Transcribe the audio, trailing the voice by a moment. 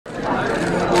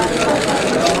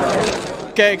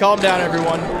Okay, calm down,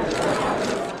 everyone.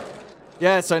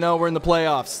 Yes, I know we're in the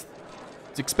playoffs.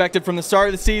 It's expected from the start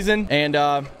of the season. And,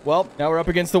 well, now we're up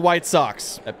against the White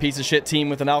Sox. That piece of shit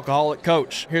team with an alcoholic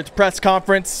coach. Here at the press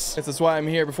conference. That's why I'm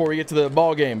here before we get to the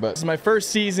ball game. But this is my first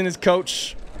season as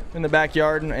coach in the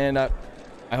backyard. And,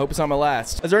 I hope it's not my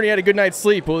last. Has Ernie had a good night's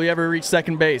sleep? Will he ever reach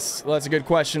second base? Well, that's a good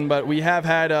question, but we have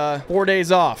had 4 days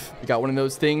off. We got one of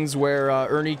those things where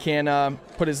Ernie can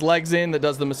put his legs in that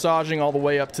does the massaging all the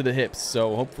way up to the hips.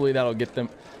 So hopefully that'll get him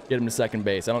to second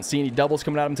base. I don't see any doubles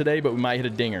coming at him today, but we might hit a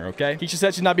dinger, okay? Keisha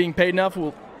said she's not being paid enough.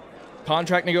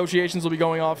 Contract negotiations will be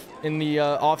going off in the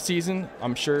off season.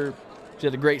 I'm sure she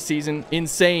had a great season.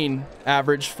 Insane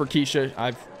average for Keisha.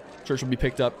 I'm sure she'll be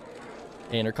picked up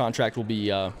and her contract will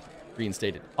be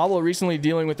reinstated. Pablo recently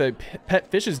dealing with a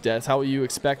pet fish's death. How will you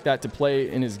expect that to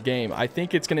play in his game? I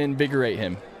think it's going to invigorate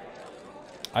him.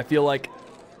 I feel like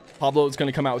Pablo is going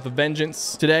to come out with a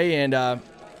vengeance today, and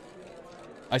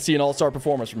I see an all-star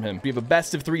performance from him. We have a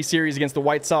best-of-3 series against the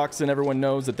White Sox, and everyone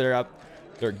knows that they're a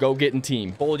go-getting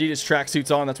team. Full Adidas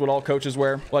tracksuits on. That's what all coaches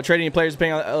wear. While trading any players,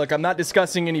 paying on, like, I'm not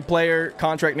discussing any player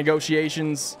contract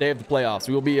negotiations. They have the playoffs.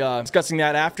 We will be discussing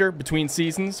that after, between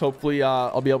seasons. Hopefully,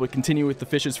 I'll be able to continue with the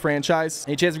Fishes franchise.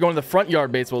 Any chance of going to the front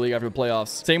yard baseball league after the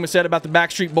playoffs? Same was said about the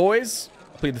Backstreet Boys.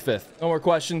 I plead the fifth. No more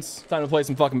questions. Time to play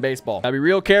some fucking baseball. Gotta be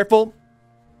real careful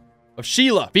of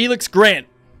Sheila, Felix Grant,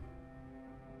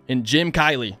 and Jim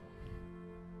Kiley.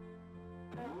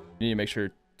 You need to make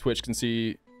sure Twitch can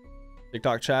see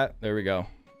TikTok chat. There we go.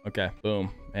 Okay,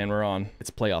 boom. And we're on. It's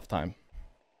playoff time.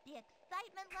 The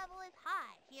excitement level is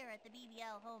high here at the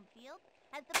BBL home field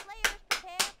as the players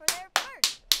prepare for their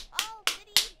first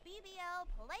all-city BBL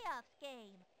playoffs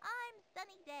game. I'm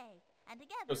Sunny Day, and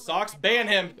together The Sox ban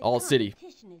him. All city.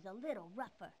 Competition is a little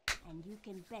rougher, and you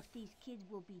can bet these kids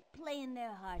will be playing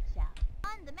their hearts out.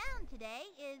 on the mound today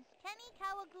is Kenny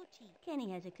Kawaguchi.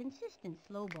 Kenny has a consistent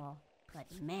slow ball. But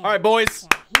man, all right, boys.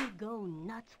 can he go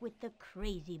nuts with the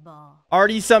crazy ball.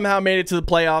 Artie somehow made it to the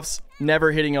playoffs,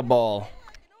 never hitting a ball.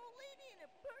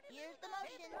 Here's the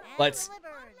motion and Let's. delivered.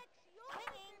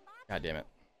 God damn it.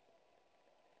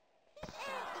 Make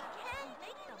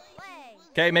the play.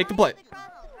 Okay, make the play. Across the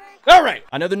first. All right.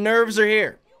 I know the nerves are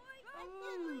here.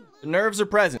 The nerves are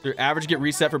present. Their average get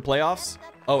reset for playoffs?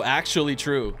 Oh, actually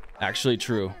true. Actually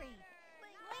true.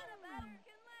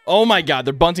 Oh my God,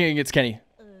 they're bunting against Kenny.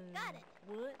 Got it.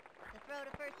 The throw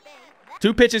to first base. That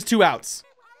 2 pitches, 2 outs.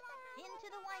 into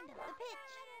the windup. The pitch.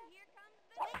 Here comes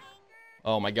swinging.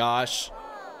 Oh my gosh.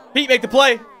 Pete, make the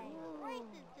play. Races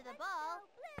to the ball.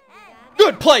 And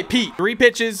Good play, Pete. 3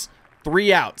 pitches,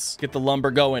 3 outs. Get the lumber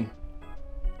going.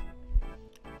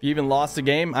 If you even lost a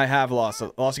game, I have lost. I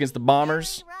lost against the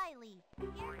Bombers. Riley. Here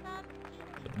comes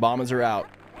Pete. But the Bombers are out.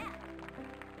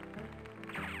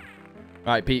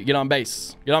 All right, Pete, get on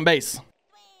base. Get on base. Swing.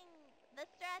 The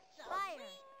stretch fires.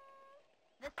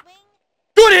 The swing.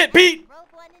 Good hit, Pete.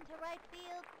 Broke one into right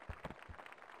field.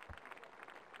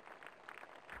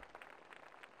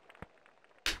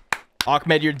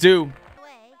 Ahmed, you're due. Away.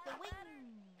 The wing.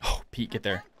 Oh, Pete, get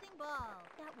there. Bouncing ball.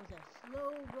 That was a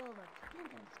slow roller.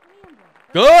 Scramble.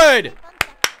 Good. On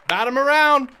second. Bat him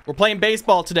around. We're playing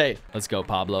baseball today. Let's go,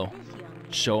 Pablo. This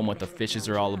young Show them what the fishes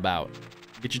are all about.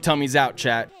 Get your tummies out,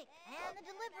 chat. Kick and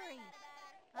the delivery.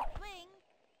 A swing.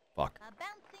 Fuck. A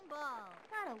bouncing ball.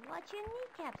 gotta watch your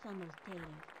kneecaps on those taters.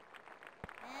 And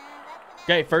that's an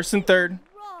Okay, first and third.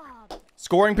 Rob,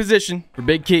 Scoring position for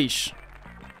Big Quiche.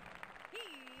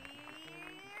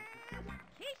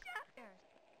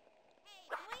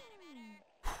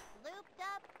 Looped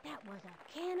up. that was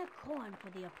a can of corn for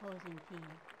the opposing team.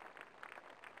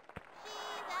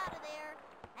 She's out of there.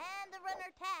 And the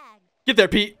runner tags. Get there,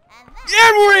 Pete. And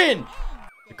And we're in.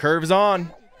 The curve's on.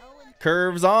 that's 0-2.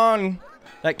 Curve's on.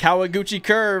 That Kawaguchi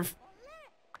curve.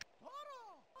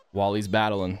 Wally's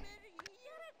battling.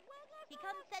 He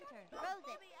comes center. Throws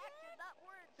it.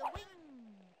 The wing.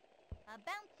 A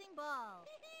bouncing ball.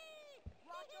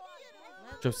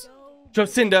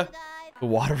 Jocinda. Dive. The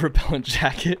water repellent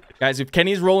jacket. Guys, if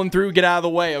Kenny's rolling through, get out of the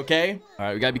way, okay? All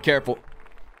right, we gotta be careful.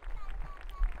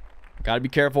 Gotta be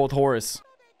careful with Horace.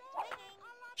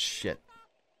 Shit.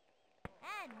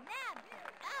 And nabbed it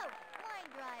out. Line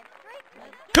drive straight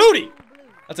to Cootie!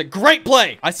 That's a great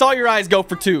play. I saw your eyes go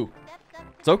for 2. steps up.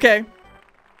 It's okay. The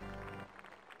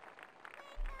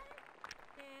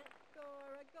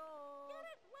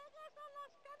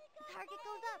target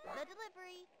goes up. The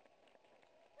delivery.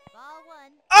 Ball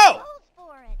one. Oh! Goes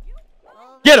for it.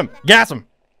 Over Get him. second. Gas him.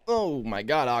 Oh, my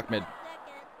God, Ahmed. Second.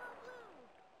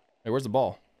 Hey, where's the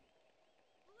ball?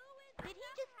 Did he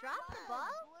just drop the ball?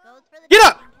 Goes for the Get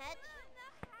up! diving catch.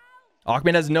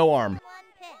 Ahmed has no arm. One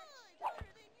pitch.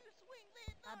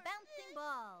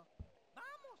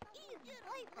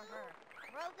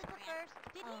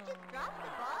 Did he just drop the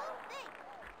ball? Thanks.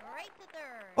 Right to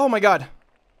third. Oh my God.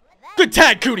 Good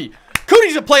tag, Cootie.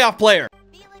 Cootie's a playoff player.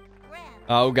 Felix Graham.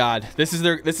 Oh God. This is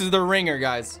their ringer,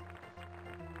 guys.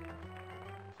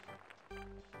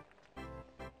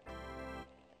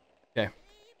 Okay.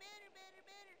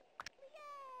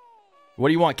 What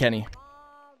do you want, Kenny?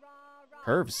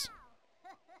 Curves.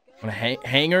 Want to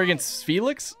hang her against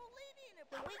Felix?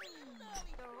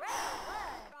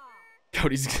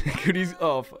 Cootie's,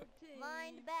 oh, fuck.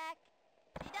 Lined back.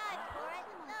 She dives for it.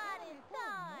 Not in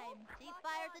time. She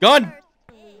fires it Gone. first.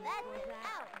 That's it.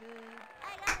 Out. I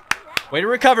gotta see that. Way to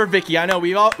recover, Vicky. I know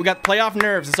we got playoff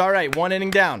nerves. It's all right. 1 inning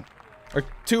down, or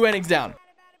 2 innings down.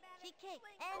 She kicks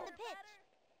and the pitch.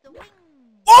 The wing.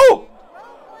 Oh! Throw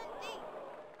one deep.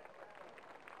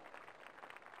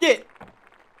 Get.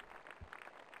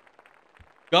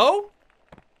 Go.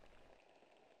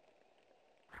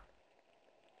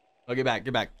 Oh, get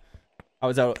back. How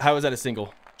was that a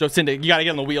single? Jocinda, you gotta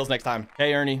get on the wheels next time.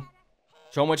 Hey, Ernie,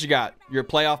 show them what you got. You're a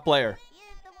playoff player.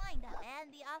 Here's the windup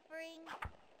and the offering.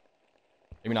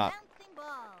 Maybe not. Bouncing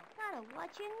ball. Gotta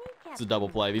watch your kneecaps. It's a double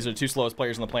play. These are the 2 slowest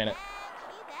players on the planet. And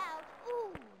he's out.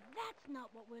 Ooh, that's not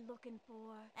what we're looking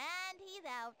for. And he's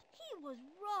out. He was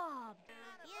robbed.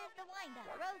 Here's the windup.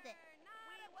 Throws it.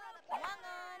 Swung on.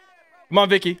 Come on,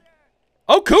 Vicky.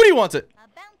 Oh, Cootie wants it. A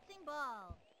bouncing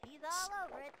ball. He's all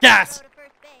over it. Yes. Throw to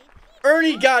first base.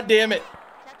 Ernie, goddammit. Chucks it to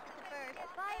first.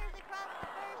 Fires across the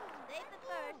first. Save the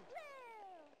first.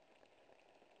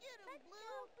 Get him,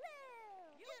 Blue.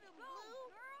 Get him,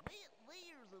 Blue.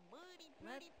 There's a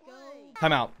pretty play.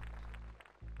 Time out.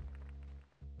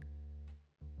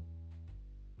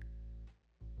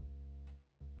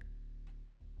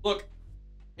 Look,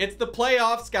 it's the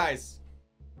playoffs, guys.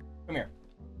 Come here.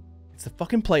 It's the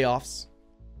fucking playoffs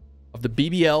of the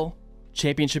BBL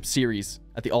Championship Series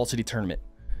at the All-City Tournament.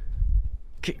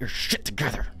 Get your shit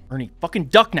together. Ernie, fucking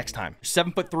duck next time. You're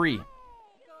 7'3". Strike one. I'm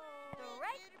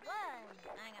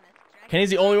gonna strike. Kenny's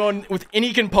the only one with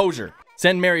any composure.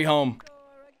 Send Mary home.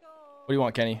 What do you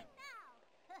want, Kenny?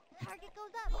 Target goes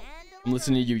up and I'm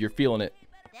listening to you. You're feeling it.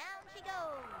 down she goes.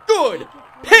 Good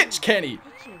pitch, Kenny.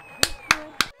 Pitcher, this good.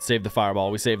 Save the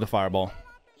fireball. We saved the fireball.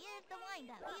 Here's the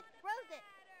windup. He throws it.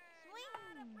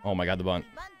 Swing. Oh my God, the bunt.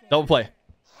 Bunted. Double play. Loved it.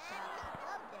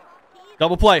 He's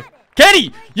Double play. got it.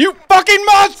 Kenny, you fucking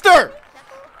monster!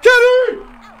 Kenny! Out.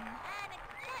 And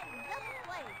exciting double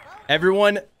play. Both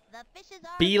Everyone, the fishes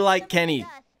are be in like the Kenny.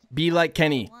 dust. Be like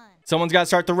Kenny. Someone's got to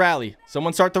start the rally.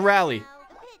 Someone start the rally. Now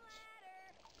the pitch.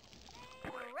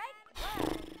 Strike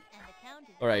one. And the count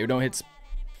is All right, don't hit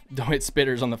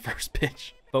spitters on the first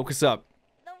pitch. Focus up.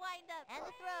 the windup and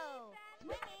the throw.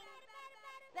 Swinging.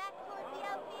 Back toward the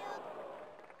outfield.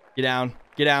 Get down.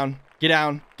 Get down. Get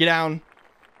down. Get down.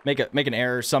 Make an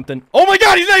error or something. Oh my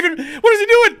God, he's not even. What is he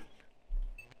doing?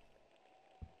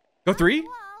 Go 3? Wall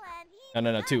and he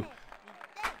No, got 2. it. He's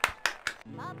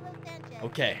safe. Pablo Sanchez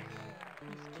Okay. is in.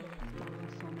 This kid has gone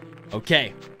so many bases.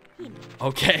 Okay. He knows.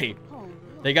 Okay. Oh,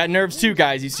 They got nerves too,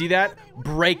 guys. You see that?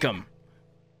 Break them.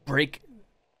 Break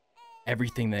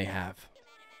everything they have.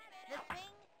 The swing.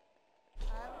 A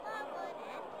long one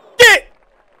and he. Get!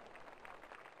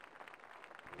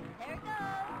 There goes.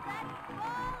 That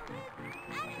ball is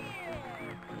out of here.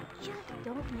 just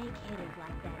don't make hitters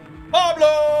like that anymore.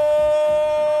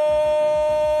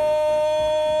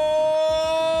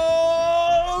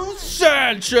 Pablo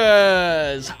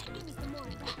Sanchez.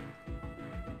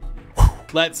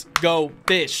 Let's go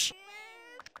fish.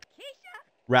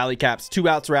 Rally caps. 2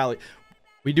 outs rally.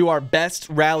 We do our best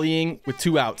rallying with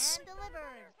 2 outs. And delivers.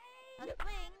 A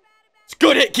swing. It's a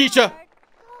good hit, Keisha. Solid one.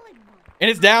 And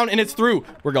it's down and it's through.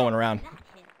 We're going around. That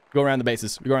hit. Go around the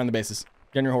bases. We go around the bases.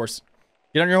 Get on your horse.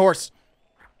 Get on your horse.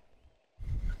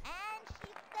 And she's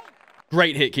safe.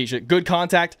 Great hit, Keisha. Good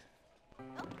contact.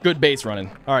 Good base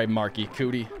running. All right, Marky.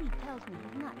 Cootie. Cootie tells me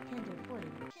he's not tender-footed.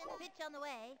 Pitch on the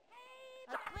way.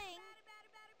 A swing.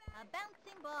 A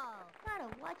bouncing ball. Gotta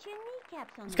watch your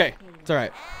kneecaps on It's okay. that It's all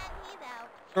right. And he's out.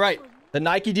 All right. The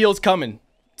Nike deal's coming.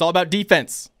 It's all about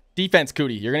defense. Defense,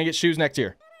 Cootie. You're going to get shoes next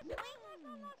year. Swing.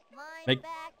 Line Make-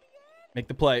 back. Make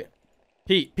the play.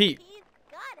 Pete. He's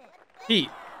got it. Pete.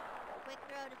 Quick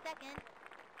throw to second.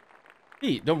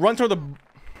 Pete. Don't run through the...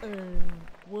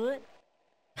 What?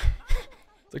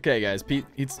 It's okay, guys. Pete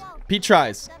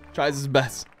tries. Tries his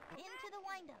best. Into the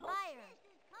windup. Fires.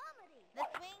 The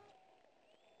swing.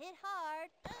 Hit hard.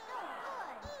 Oh,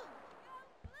 good.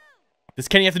 Does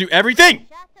Kenny have to do everything?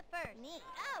 Shot to first.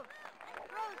 Out.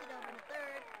 Throws it over to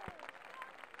third.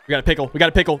 We got a pickle. We got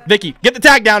a pickle. Vicky, get the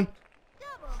tag down.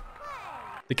 Double play.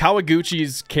 The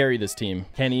Kawaguchis carry this team.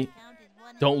 Kenny, Count is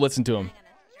 1. don't listen to him. I'm gonna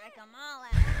strike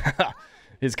 'em all out.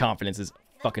 His confidence is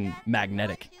Fucking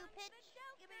magnetic. 1-2 pitch.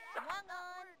 Swung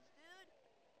on.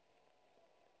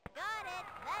 Got it.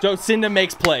 That's Jocinda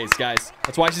makes plays, guys.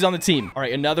 That's why she's on the team. All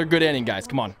right, another good inning, guys.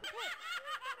 Come on. the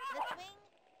swing.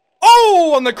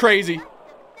 Oh, on the crazy. To center.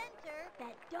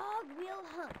 That dog will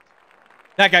hunt.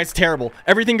 That guy's terrible.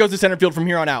 Everything goes to center field from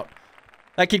here on out.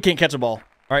 That kid can't catch a ball.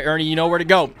 All right, Ernie, you know where to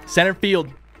go. Center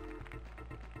field.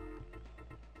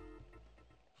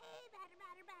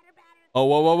 Oh,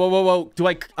 whoa, whoa, whoa, whoa,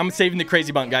 whoa. I'm saving the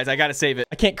crazy bunt, guys. I got to save it.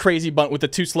 I can't crazy bunt with the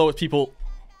two slowest people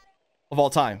of all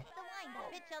time. The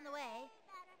windup. Pitch on the way.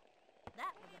 That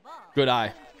was a ball. Good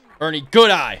eye. Ernie,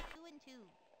 good eye. 2-2.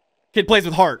 Kid plays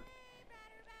with heart.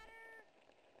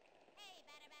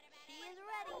 She is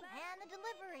ready. And the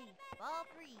delivery. Ball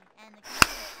 3. And the count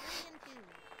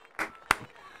is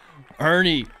 3-2.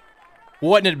 Ernie.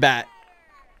 What an at bat.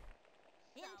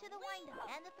 Into the windup.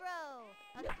 And the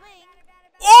throw. A swing.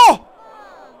 Oh! Long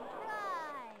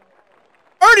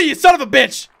drive. Ernie, you son of a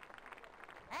bitch.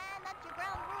 And that's your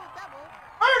ground rule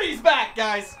double. Ernie's back,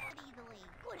 guys.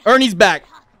 Easily. Ernie's back.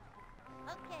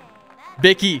 Okay. That's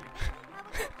Vicky.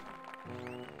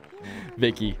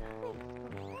 Vicky.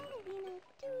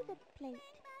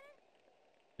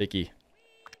 Vicky.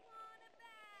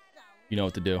 You know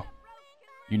what to do.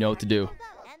 You know what to do.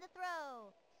 and the throw.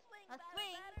 A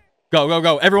swing. Go, go,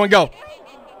 go. Everyone go. Gone.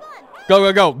 Go,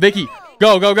 go, go. Vicky.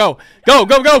 Go, go, go. Go,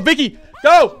 go, go. Vicky.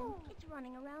 Go. It's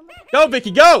running around like Go,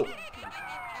 Vicky. Go. And they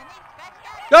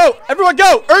stretched out. Go. Everyone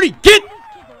go. Ernie, get kids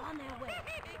are on their way.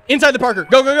 inside the Parker.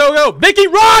 Go, go, go, go. Vicky,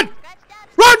 run. Stretched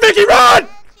out. Run, Vicky, run. And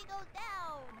she goes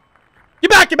down. Get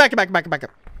back, get back, get back, get back, get back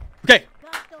up. Okay.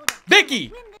 Got those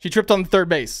Vicky. She tripped on the third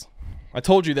base. I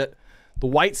told you that the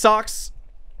White Sox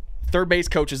third base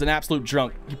coach is an absolute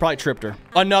drunk. He probably tripped her.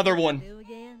 Another one. Do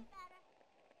again.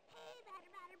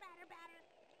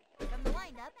 From the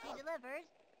windup, he delivers.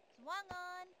 Swung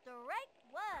on. Strike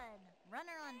 1.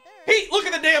 Runner on third. Pete, look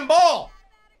at the damn ball.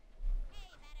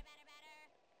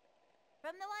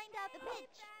 From the windup, the pitch.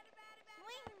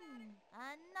 Swing.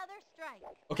 Another strike.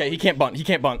 Okay, he can't bunt. He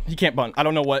can't bunt. He can't bunt. I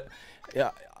don't know what.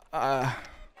 Yeah.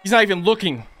 He's not even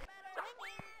looking. And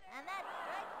that's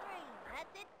strike 3.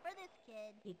 That's it for this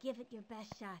kid. You give it your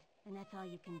best shot, and that's all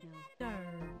you can do. Sir,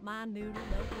 my noodle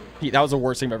local. Pete, that was the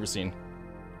worst thing I've ever seen.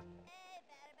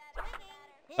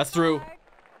 Hit That's through. hard.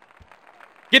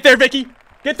 Get there, Vicky.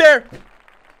 Get there.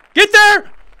 Get there.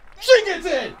 She gets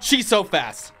in. She's so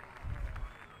fast.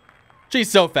 She's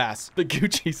so fast. The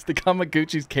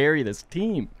Kamaguchis carry this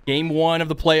team. Game 1 of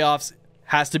the playoffs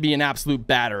has to be an absolute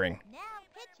battering. Now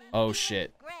pitching. Oh, is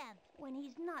shit. Grant. When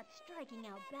he's not striking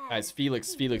out bad. Guys, Felix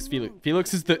is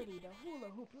the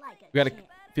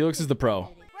Felix is the pro.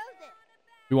 Throws it.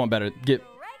 We want better.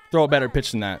 Throw a better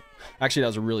pitch than that. Actually, that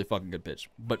was a really fucking good pitch,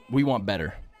 but we want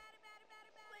better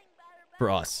for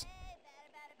us.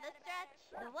 The stretch.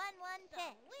 The 1-1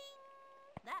 pitch.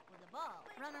 That was a ball.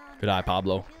 Runner on Good eye, third.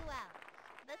 Pablo. 2 outs.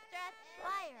 The stretch.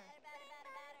 Fire.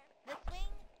 The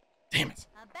swing. Damn it.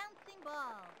 A bouncing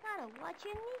ball. Gotta watch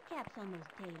your kneecaps on those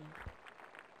taters.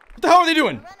 What the hell are they The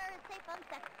doing? runner is safe on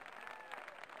second.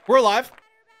 We're alive.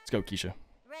 Let's go, Keisha.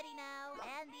 Ready now.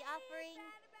 And the offering.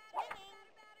 Swinging.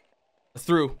 That's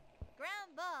through.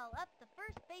 Ground ball up the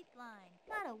first baseline.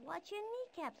 Gotta watch your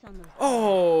kneecaps on those.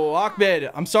 Oh, Ahmed.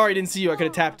 I'm sorry I didn't see you. I could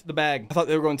have tapped the bag. I thought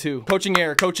they were going to. Coaching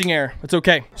error. Coaching error. It's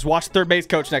okay. Just watch the third base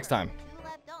coach next time. 2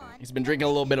 left on. He's been drinking a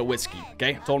little bit of whiskey,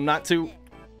 okay? Told him not to.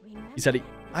 Remember, He said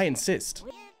I insist.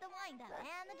 Here's the windup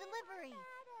and the delivery.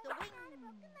 Swing.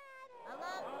 A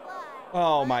long fly.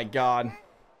 Oh, my God. Goodbye.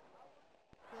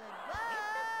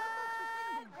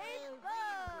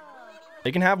 Baseball.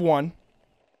 They can have one.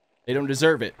 They don't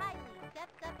deserve it, Riley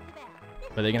steps up to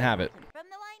bat. but they can have it. From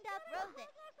the windup, throws it.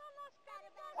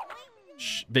 Swing.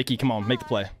 Shh, Vicky, come on. Make the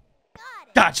play. Got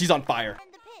it. God, she's on fire.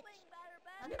 And the pitch.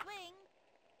 A swing.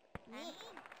 And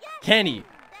yes. Kenny. Second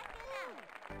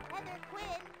out. Heather Quinn.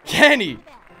 Kenny. Back.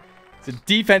 It's a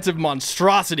defensive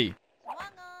monstrosity. Swung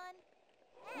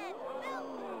on. And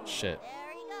boom. Shit.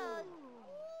 There he goes.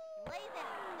 Lays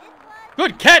it. This one.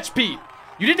 Good catch, Pete.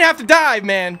 You didn't have to dive,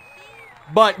 man.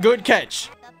 But good catch.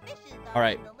 The Fishes are All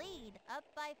right. in the lead. Up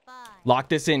by 5. Lock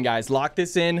this in, guys. Lock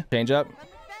this in. Change up. From the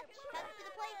stretch, cuts to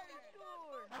the plate.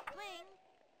 A swing.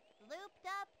 Looped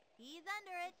up. He's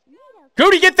under it.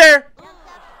 Cootie, get there. Jumped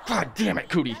up. God damn it,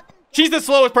 Cootie. She's the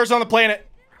slowest person on the planet.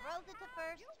 Throws it to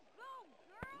first.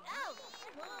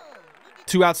 Out.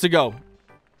 2 outs to go.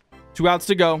 2 outs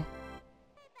to go.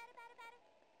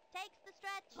 Takes the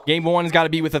stretch. Game 1 has got to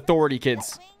be with authority,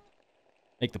 kids. Swing.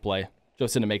 Make the play.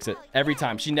 Jocinda makes it every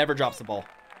time. She never drops the ball.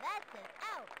 That's it.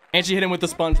 Out. And she hit him with the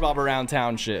SpongeBob around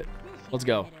town shit. Let's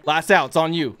go. Last out's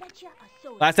on you. betcha a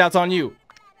soda. Last out's on you.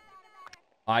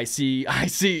 I see,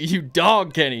 you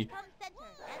dog, Kenny. From center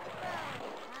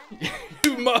and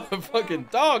throw. You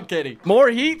motherfucking dog, Kenny. More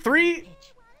heat, three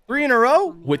in a row?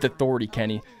 With authority,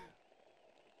 Kenny.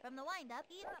 From the windup,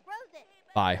 he throws it.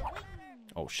 Bye. Wing.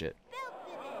 Oh, shit. Belts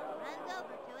it in. Runs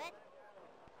over to it.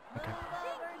 Okay.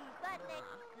 Move over,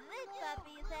 Skwidlegs. This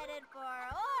puppy's headed for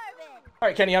orbit. All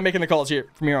right, Kenny, I'm making the calls here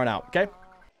from here on out, okay?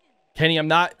 Kenny, I'm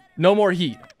not. No more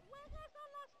heat.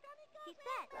 He's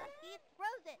set. He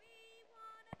throws it.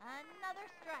 Another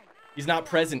strike. He's not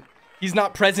present. He's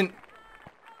not present.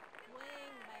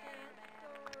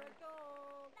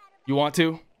 You want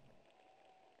to?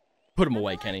 Put him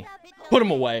away, Kenny. Put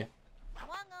him away. Swung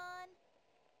on.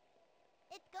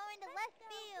 It's going to left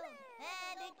field.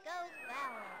 And it goes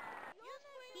foul.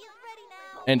 He's ready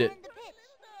now. End it. And the pitch.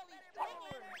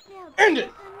 End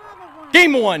it.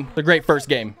 Game 1. The great first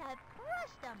game. Had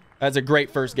crushed him. That's a great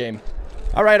first game.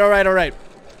 All right.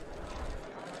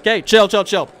 Okay, chill.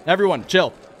 Everyone,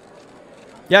 chill.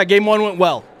 Yeah, game 1 went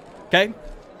well. Okay?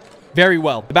 Very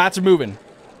well. The bats are moving.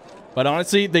 But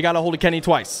honestly, they got a hold of Kenny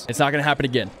twice. It's not going to happen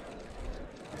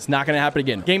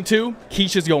again. Game 2,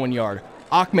 Keisha's going yard.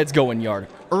 Ahmed's going yard.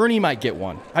 Ernie might get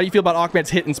one. How do you feel about Ahmed's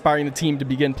hit inspiring the team to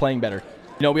begin playing better?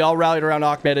 You know, we all rallied around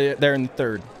Ahmed there in the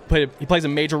third. He plays a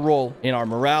major role in our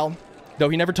morale. Though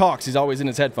he never talks. He's always in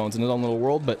his headphones in his own little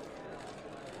world, but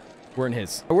we're in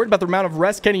his. I'm worried about the amount of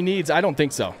rest Kenny needs. I don't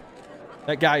think so.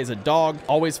 That guy is a dog,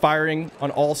 always firing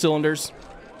on all cylinders.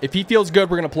 If he feels good,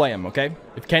 we're going to play him, okay?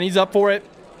 If Kenny's up for it,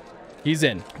 he's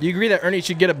in. Do you agree that Ernie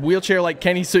should get a wheelchair like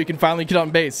Kenny so he can finally get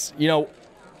on base? You know,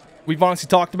 we've honestly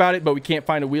talked about it, but we can't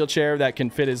find a wheelchair that can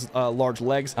fit his large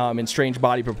legs in strange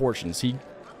body proportions. He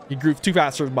grew too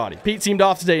fast for his body. Pete seemed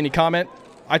off today. Any comment?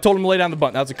 I told him to lay down the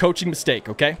bunt. That was a coaching mistake,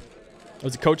 okay? It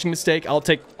was a coaching mistake. I'll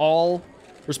take all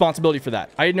responsibility for that.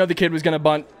 I didn't know the kid was going to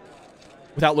bunt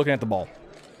without looking at the ball.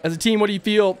 As a team, what do you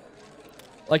feel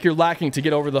like you're lacking to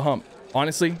get over the hump?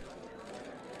 Honestly,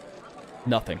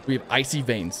 nothing. We have icy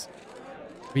veins.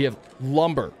 We have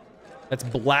lumber that's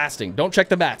blasting. Don't check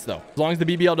the bats, though. As long as the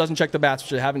BBL doesn't check the bats,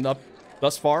 which it haven't up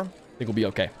thus far, I think we'll be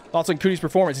okay. Thoughts on Cootie's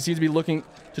performance? He seems to be looking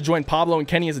to join Pablo and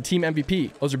Kenny as a team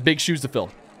MVP. Those are big shoes to fill,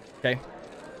 okay?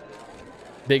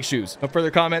 Big shoes. No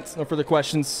further comments, no further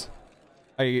questions.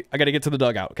 I got to get to the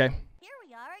dugout, okay? Here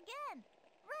we are again,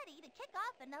 ready to kick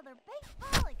off another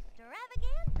baseball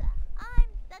extravaganza. I'm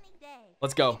Sunny Day.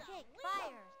 Let's go. Kick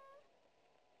fires.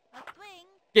 A swing,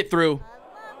 Get through. a long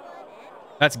one, and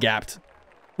That's gapped.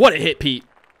 What a hit, Pete.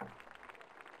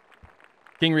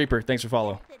 King Reaper, thanks for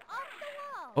follow. he hits it off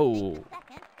the wall. Oh. Makes the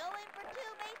second, going for 2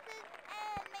 bases,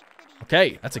 and makes it easy.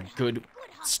 Okay, that's a good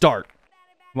start.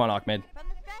 Come on, Ahmed. From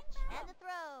the stretch and the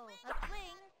throw. A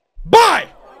swing, Bye!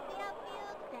 towards the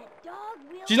outfield. That dog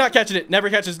will... She's not catching it. Never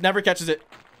catches it.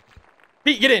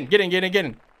 Pete, get in. Plays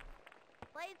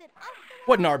it off the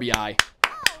What an RBI. wall. Right,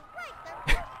 their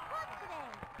first run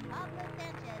today. Pablo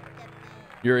Sanchez steps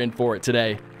in. You're in for it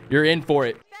today. You're in for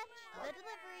it. Stretch, the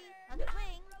delivery, a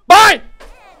swing, Bye! and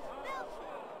belts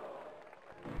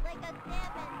it. Like a stamp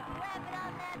and grab it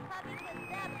on that puppy, 'cause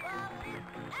that ball is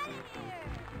out of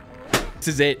here. This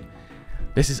is it.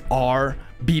 This is our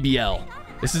BBL.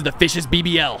 This is the Fish's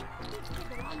BBL.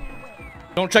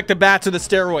 Don't check the bats or the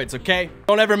steroids, okay?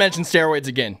 Don't ever mention steroids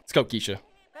again. Let's go, Keisha.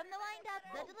 From the windup,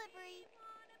 the delivery,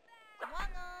 swung on,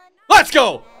 Let's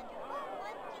go! and one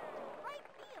deep to right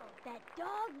field. That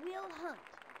dog will hunt.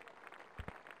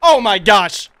 Oh my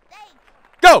gosh. Safe.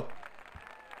 Go!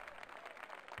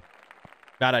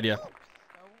 Bad idea. The wheels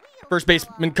First go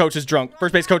baseman on. coach is drunk.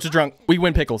 First base coach is drunk. We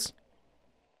win pickles.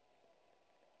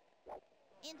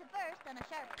 Into first on a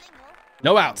sharp single.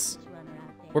 No outs. Runner out there.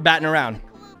 We're batting around. Cool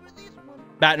over this one.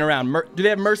 Batting around. Do they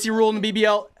have mercy rule in the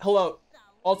BBL? Hello.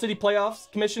 All City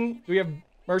Playoffs Commission? Do we have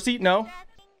mercy? No?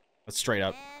 Stretching That's straight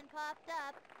up. and popped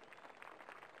up.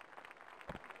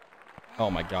 Oh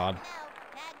my god. Now,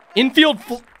 tag Infield?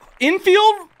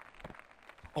 Infield?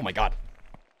 Oh my god.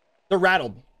 They're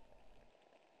rattled.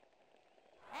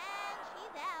 and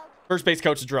she's out. First base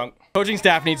coach is drunk. Coaching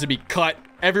staff needs to be cut.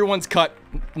 Everyone's cut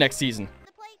next season.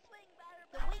 The plate.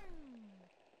 The wing.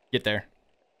 Get there.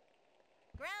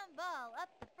 Ground ball up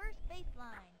the first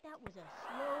baseline. That was a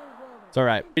slow roller. It's all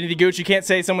right. Infinity Gooch, you can't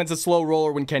say someone's a slow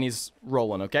roller when Kenny's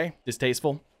rolling, okay?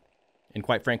 Distasteful. And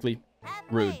quite frankly,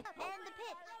 Halfway, rude. and the pitch.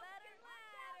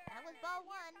 That was ball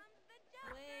 1.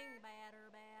 Swing, batter.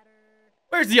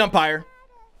 Where's the umpire?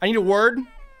 I need a word.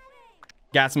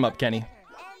 Gas him up, Kenny. And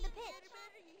the pitch.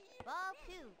 Ball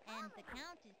 2, and the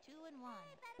count is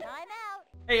 2-1. Timeout.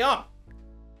 Hey,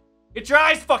 get your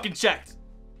eyes fucking checked.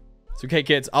 It's okay,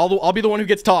 kids. I'll be the one who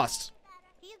gets tossed.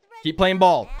 He's ready. Keep playing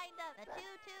ball. And the 2-2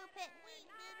 pitch.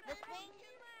 The swing.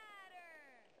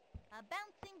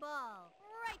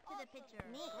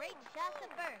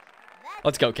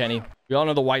 Let's go, Kenny. We all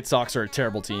know the White Sox are a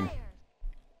terrible team. Strike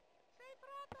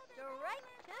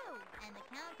two, and the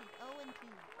count is 0-2.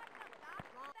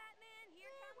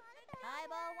 High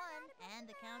ball one, and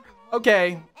the count is 1.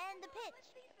 Okay. And the pitch.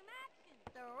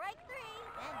 Strike three,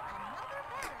 and another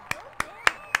batter goes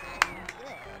in. That's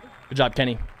good. Good job,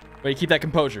 Kenny. Way to keep that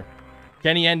composure.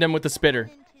 Kenny end him with the spitter. 1-2.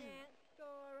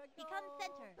 He comes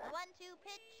center. The 1-2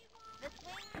 pitch. The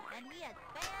swing, and he has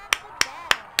fanned the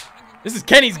batter. This is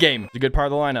Kenny's game. It's a good part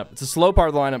of the lineup. It's a slow part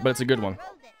of the lineup, but it's a good one. Throws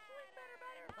it.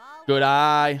 Ball Good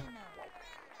eye. 1-0.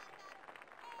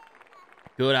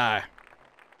 Good eye.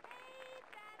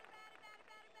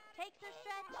 Takes a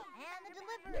stretch, and the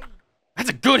delivery. That's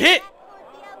a good hit.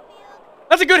 Towards the outfield.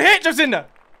 That's a good hit, Jacinda.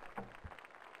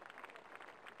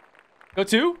 Go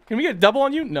two? Can we get a double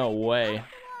on you? No way. Off the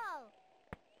wall.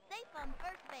 Safe on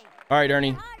first base. All right,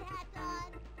 Ernie. Hard hats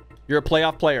on. You're a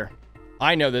playoff player.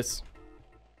 I know this.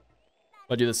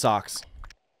 I'll do the Sox. Swing.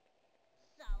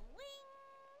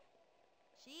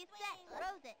 She's set.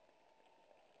 Throws it.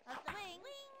 A swing.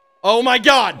 Oh my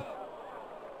God.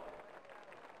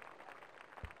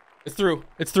 It's through.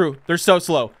 It's through. They're so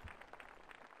slow.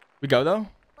 We go though?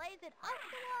 Plays it off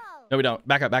the wall. No, we don't.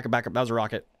 Back up, back up, back up. That was a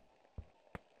rocket.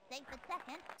 Safe at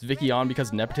second. Is Vicky on because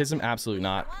of nepotism? Absolutely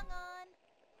not. Swung on.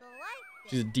 Sliced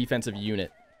She's a it. defensive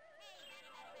unit.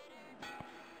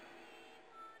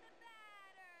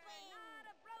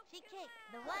 She kicked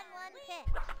the 1-1 pitch.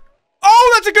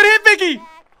 Oh, that's a good hit, Vicky. Back.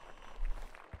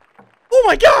 Oh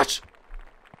my gosh.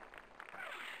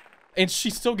 And she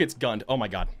still gets gunned. Oh my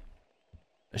God.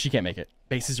 She can't make it.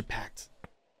 Bases are packed.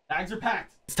 Bags are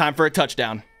packed. It's time for a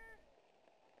touchdown.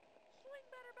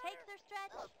 Takes her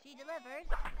stretch. She delivers.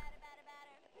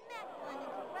 Next one is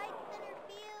right center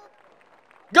field.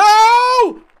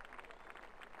 Go!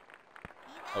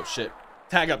 He's Oh out. shit.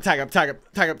 Tag up, tag up, tag up,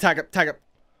 tag up, tag up, tag up.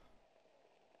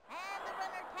 And the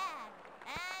runner tagged.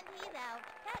 And he's out.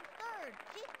 Tag third.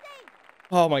 She's safe.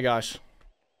 Oh my gosh.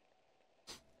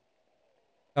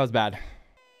 That was bad.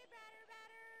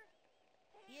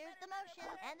 Here's the motion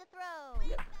and the throw.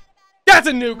 That's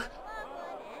a nuke. Long one and deep.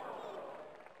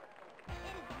 It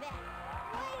is back.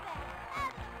 Way back.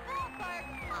 At the ballpark.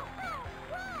 A home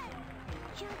run.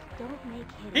 Just don't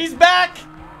make him. He's back.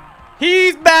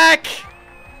 He's back.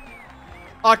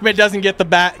 Ahmed doesn't get the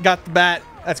bat. Got the bat.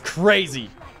 That's crazy.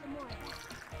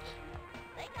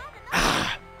 They got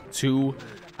enough. 2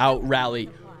 out rally.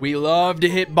 We love to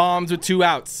hit bombs with 2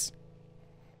 outs.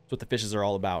 That's what the fishes are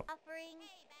all about. Offering.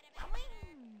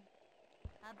 Swing.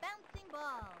 A bouncing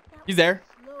ball. He's there.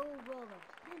 Slow roller.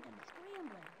 Send him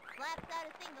scrambling. Slaps out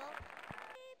a single.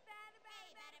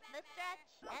 The stretch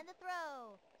and the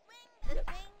throw. The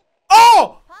swing.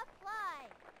 Oh! Pop fly.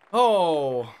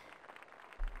 Oh. And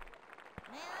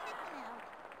it's an out.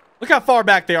 Look how far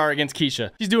back they are against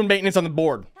Keisha. She's doing maintenance on the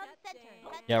board. Comes center.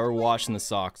 Cuts Yeah, we're the washing the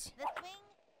Sox. The swing.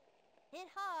 Hit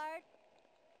hard.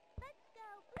 Let's go.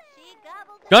 She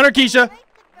gobbled it. Gunner, Keisha. Right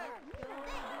to first.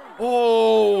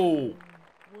 Oh.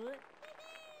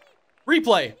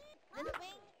 Replay. The swing.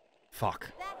 Fuck.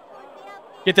 Back towards the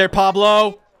outfield. Get there,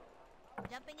 Pablo.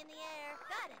 Jumping in the air.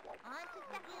 Got it. On to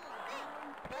second. Sing.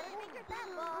 But it fingers that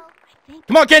ball. I think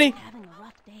Come on, Kenny. having a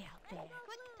rough day out there.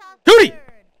 Quick toss. to Cootie. third.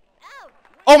 Out.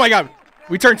 Oh my God.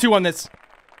 We turned 2 on this. That's it.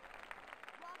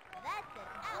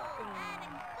 Out. And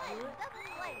explains the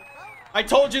play, folks. I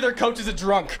told you their coach is a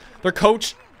drunk. Their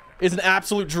coach is an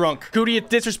absolute drunk. Cootie, it's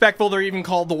disrespectful. They're even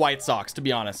called the White Sox, to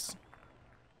be honest.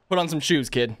 Put on some shoes,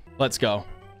 kid. Let's go.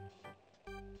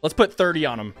 Let's put 30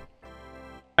 on them. All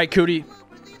right, Cootie.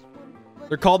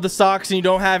 They're called the Sox and you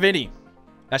don't have any.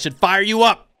 That should fire you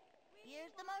up.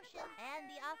 Here's the motion and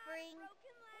the offering.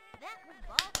 That was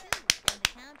ball 2, and the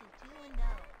count is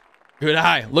 2-0. Good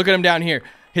eye. Look at him down here.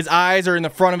 His eyes are in the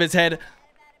front of his head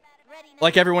Ready now.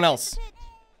 like everyone else. Pitch.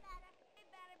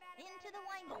 Into the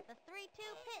windup. The 3-2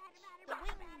 pitch. Swing.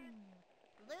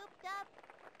 Looped up.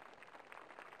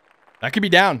 That could be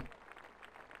down. And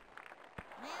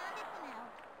it's an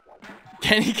out.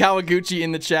 Kenny Kawaguchi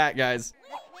in the chat, guys. The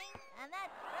swing, and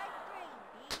that's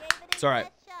strike 3. He gave it It's all right.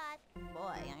 his best shot.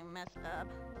 Boy, I messed up.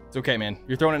 It's okay, man.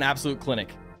 You're throwing an absolute clinic.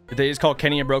 Did they just call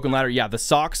Kenny a broken ladder? Yeah, the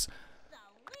Sox,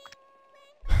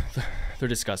 they're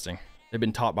disgusting. They've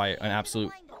been taught by an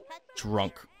absolute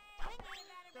drunk. Strike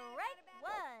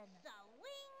 1.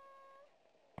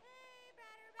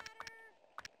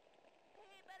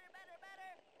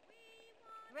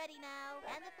 Ready now,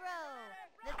 and the throw.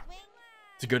 The swing.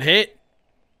 It's a good hit.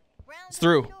 Ground It's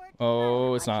through. short.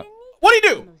 Oh, it's not. What'd he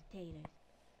do? Those taters.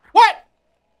 What?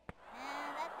 And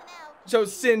that's an out. So,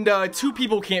 Cinda, 2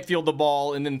 people can't field the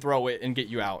ball and then throw it and get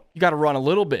you out. You got to run a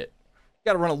little bit.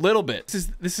 Gotta run a little bit.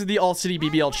 This is the All-City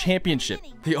BBL Championship.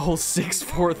 The old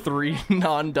 6-4-3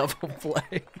 non-double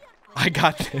play. I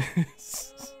got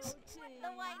this.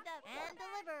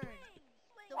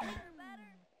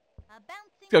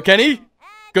 Let's go, Kenny.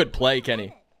 Good play,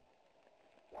 Kenny.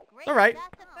 All right.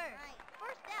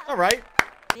 All right.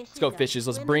 Let's go, Fishes.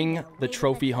 Let's bring the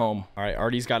trophy home. All right,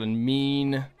 Artie's got a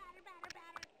mean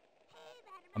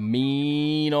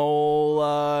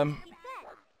old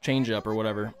change up or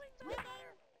whatever.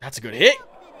 That's a good hit.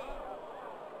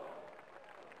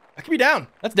 That could be down.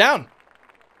 That's down.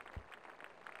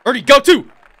 Ernie, go two.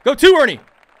 Go two, Ernie.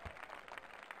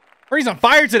 Ernie's on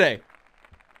fire today.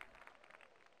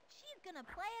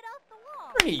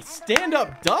 Ernie, stand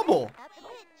up double.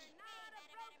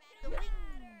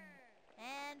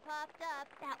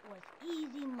 That was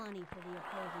easy money for the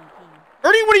opposing team.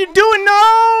 Ernie, what are you doing?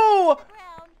 No!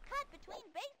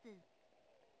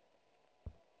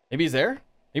 Maybe he's there?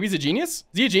 Maybe he's a genius?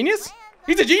 Is he a genius?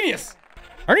 He's a genius!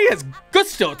 Ernie has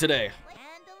gusto today.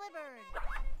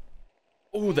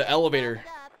 Ooh, the elevator.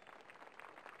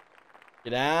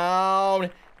 Get down.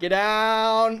 Get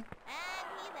down.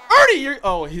 Ernie, you're...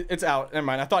 Oh, it's out. Never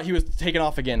mind. I thought he was taking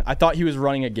off again. I thought he was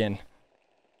running again.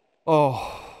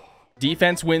 Oh.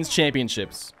 Defense wins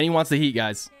championships. And he wants the heat,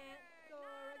 guys.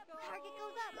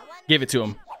 Give it to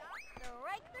him.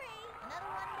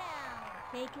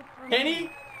 Kenny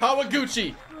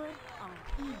Kawaguchi.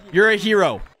 You're a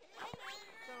hero.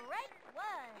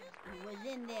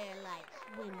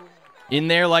 In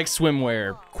there like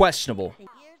swimwear. Questionable.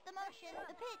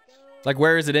 Like,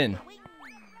 where is it in?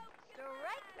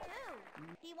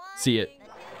 See it.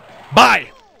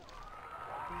 Bye!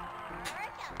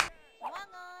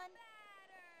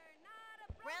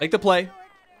 Make the play.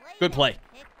 Good play.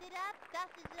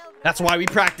 That's why we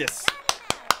practice.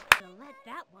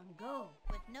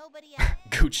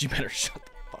 Gucci, you better shut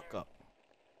the fuck up.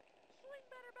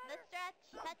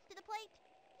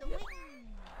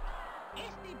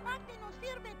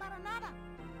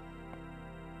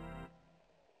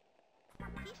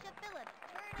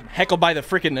 I'm heckled by the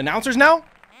freaking announcers now?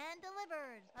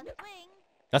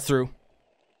 That's through.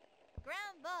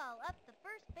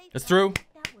 That's through.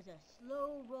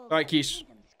 All right, Keish.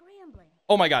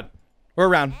 Oh my God. We're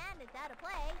around.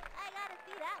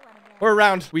 We're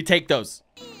around. We take those.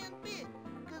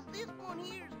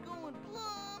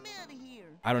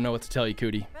 I don't know what to tell you,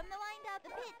 Cootie.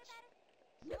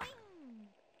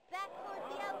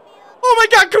 Oh my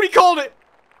God, Cootie called it.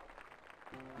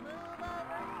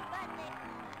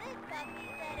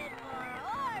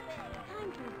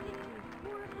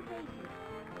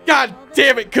 God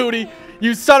damn it, Cootie.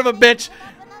 You son of a bitch.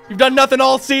 You've done nothing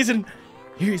all season.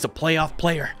 He's a playoff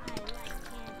player.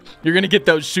 You're going to get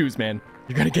those shoes, man.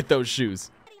 You're going to get those shoes.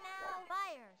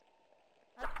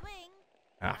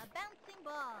 Ah.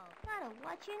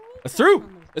 It's through.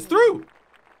 It's through.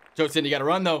 Jotson, you got to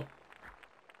run, though.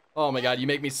 Oh, my God. You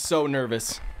make me so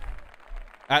nervous.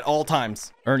 At all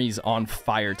times. Ernie's on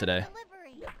fire today.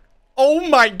 Oh,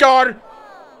 my God.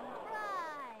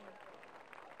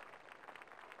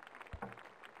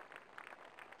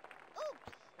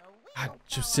 God,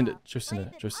 Jocinda.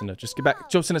 Just get back.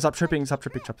 Jocinda, stop tripping. Stop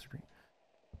tripping.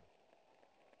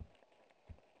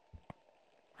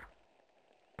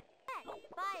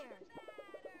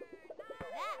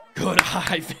 Good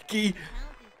eye, Vicky.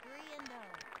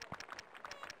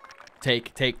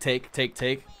 Take.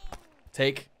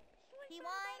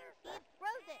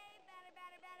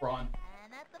 We're on.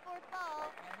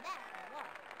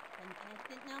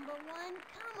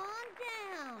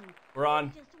 We're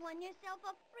on.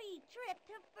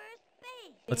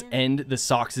 Let's end the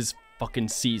Sox' fucking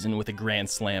season with a grand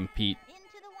slam, Pete.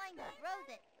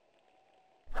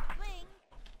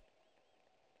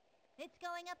 It's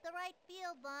going up the right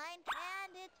field line,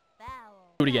 and it's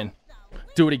foul. Do it again.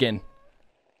 Do it again.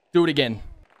 Do it again.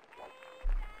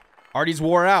 Artie's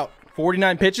wore out.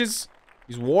 49 pitches.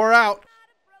 He's wore out.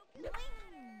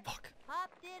 Fuck.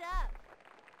 Popped it up.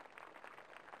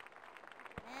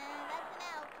 And that's an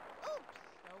out. Oops,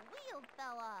 the wheel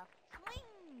fell off.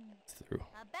 Swing. It's through.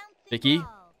 A bouncing Vicky.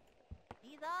 ball.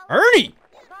 He's all Ernie!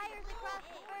 fires across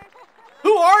the first.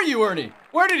 Who are you, Ernie?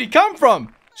 Where did he come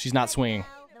from? She's not swinging.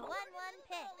 The 1-1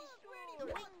 pitch.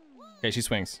 Swing. Okay, she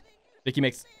swings. Vicky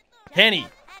makes... Kenny! And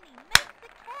he makes the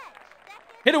catch.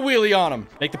 Hit a wheelie on him.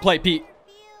 Make the play, Pete.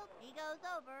 He goes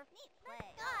over. Neat play.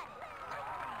 Got it.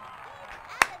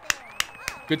 Out of there.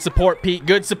 Oh. Good support, Pete.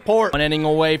 Good support. One inning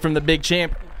away from the big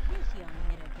champ.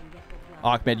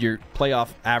 Ahmed, your playoff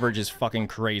average is fucking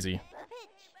crazy. The pitch.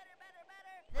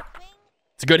 The swing.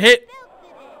 It's a good hit. Belted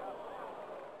it.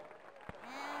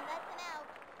 And that's an out.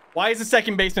 Why is the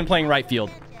second baseman playing right field?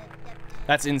 Sanchez steps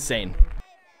That's insane.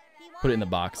 He Put it in the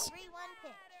won box. 3-1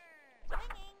 pitch.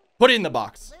 Swinging. Put it in the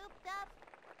box. Looped up.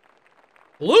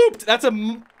 Looped. That's a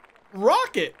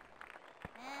rocket.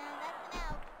 And that's an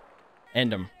out.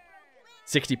 End him.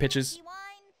 60 pitches. He winds.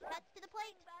 Cuts to the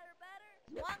plate.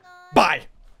 Swung on. Bye.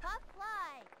 Tough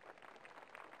fly.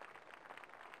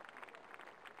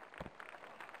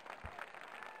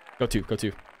 Go two. Go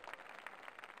two.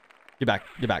 Get back.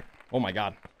 Get back. Oh my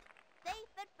God. Safe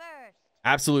at first.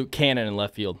 Absolute cannon in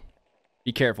left field.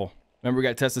 Be careful. Remember, we got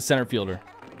to test the center fielder.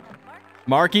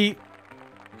 Marky.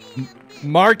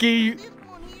 Marky. This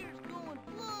one here's going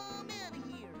plumb out of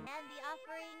here. And the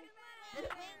offering. The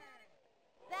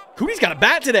swing. Back. Cootie's got a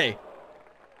bat today.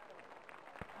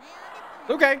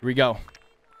 Okay. Here we go.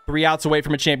 3 outs away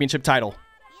from a championship title.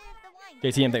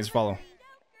 Here's the wind. KTM, thanks for following.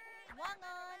 Swung on.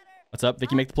 What's up,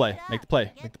 Vicky? Make the play. Make the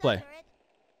play. Make the play. And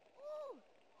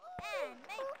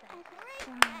makes a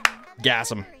great catch.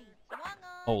 Gas him. Swung on.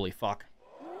 Holy fuck.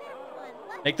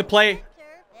 One Make the play. center.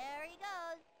 There he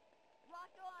goes.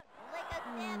 Lick a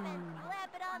stamp and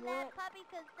slap it on that puppy,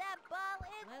 'cause that ball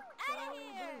is out of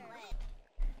here.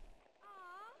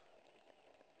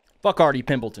 Fuck Artie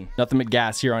Pimpleton. Nothing but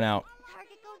gas here on out.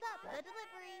 Target goes up. The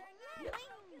delivery.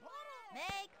 Swing.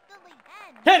 Makes the leap.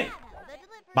 And Kenny. nada. The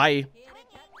delivery. Bye. Swinging.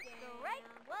 Strike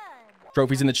one.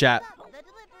 Trophies in the chat. Up. The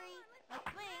delivery. A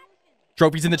swing.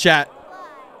 Trophies in the chat. Fly.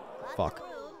 Fuck.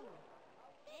 Great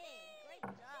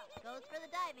job. Goes for the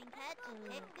diving catch.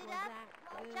 Picked it up.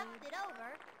 Chucked it over.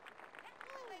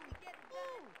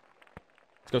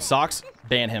 Let's go Sox.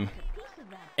 Ban him. Piece of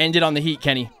that. End it on the Heat,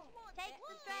 Kenny. Takes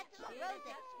the stretch. Throws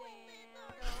it.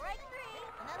 Strike three.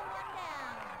 Another one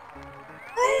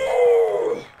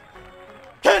down.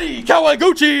 Kenny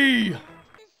Kawaguchi. This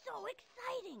is so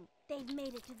exciting. They've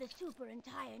made it to the Super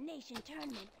Entire Nation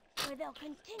Tournament, where they'll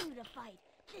continue to fight,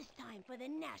 this time for the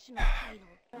national title.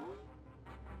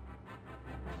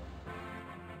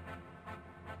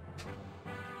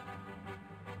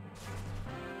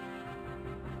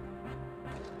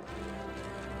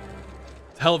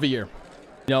 Hell of a year.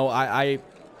 You know, I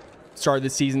started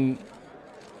this season,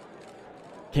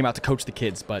 came out to coach the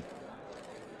kids, but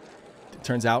it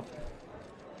turns out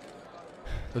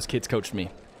those kids coached me.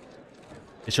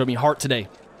 They showed me heart today.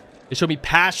 They showed me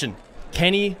passion.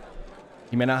 Kenny,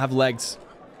 he may not have legs.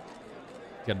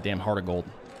 He's got a damn heart of gold.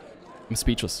 I'm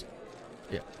speechless.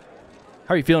 Yeah.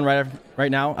 How are you feeling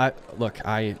right now?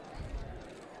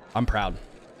 I'm proud.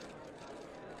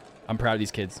 I'm proud of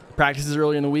these kids. Practices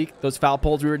earlier in the week, those foul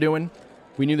poles we were doing,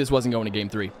 we knew this wasn't going to game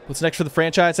 3. What's next for the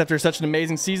franchise after such an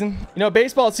amazing season? You know,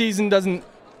 baseball season doesn't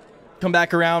come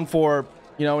back around for,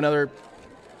 you know, another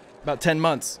about 10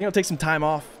 months. You know, take some time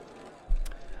off.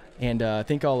 And I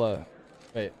think I'll,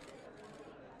 wait.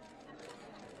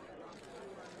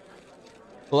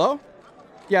 Hello?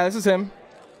 Yeah, this is him.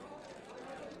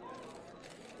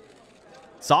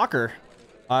 Soccer?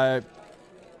 I've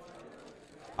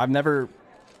never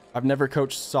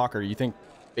coached soccer. You think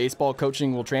baseball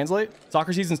coaching will translate?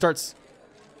 Soccer season starts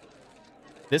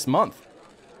this month.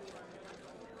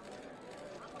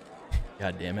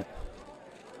 God damn it.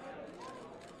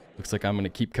 Looks like I'm going to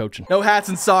keep coaching. No hats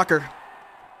in soccer.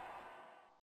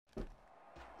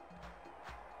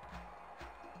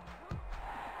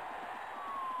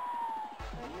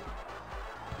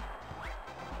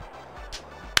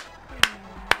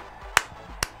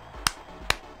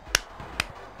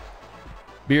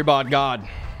 Beerbod God,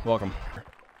 welcome.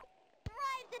 Drives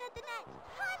it at the net.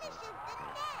 Punishes the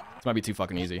net. This might be too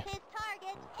fucking easy. His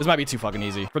target. This might be too fucking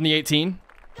easy. From the 18,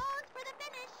 Goes for the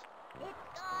finish.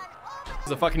 It's gone over. this is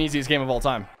the fucking easiest game of all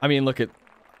time. I mean, look at,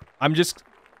 I'm just,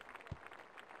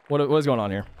 what is going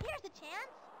on here? Here's a chance.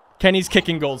 Kenny's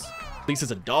kicking goals.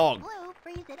 Lisa's a dog. Blue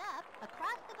frees it up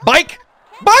across the goal. Bike!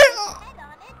 Kenny Bike! puts his head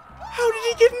on it. How did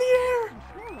he get in the air?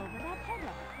 Control over that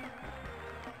header.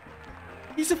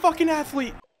 He's a fucking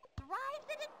athlete. Drives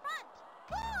it in front.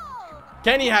 Boom!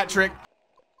 Kenny hat trick.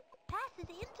 Passes into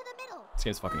the middle. This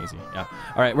game's fucking easy. Yeah.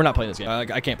 All right, we're not playing this game.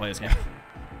 I can't play this game.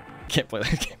 Can't play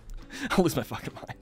this game. I'll lose my fucking mind.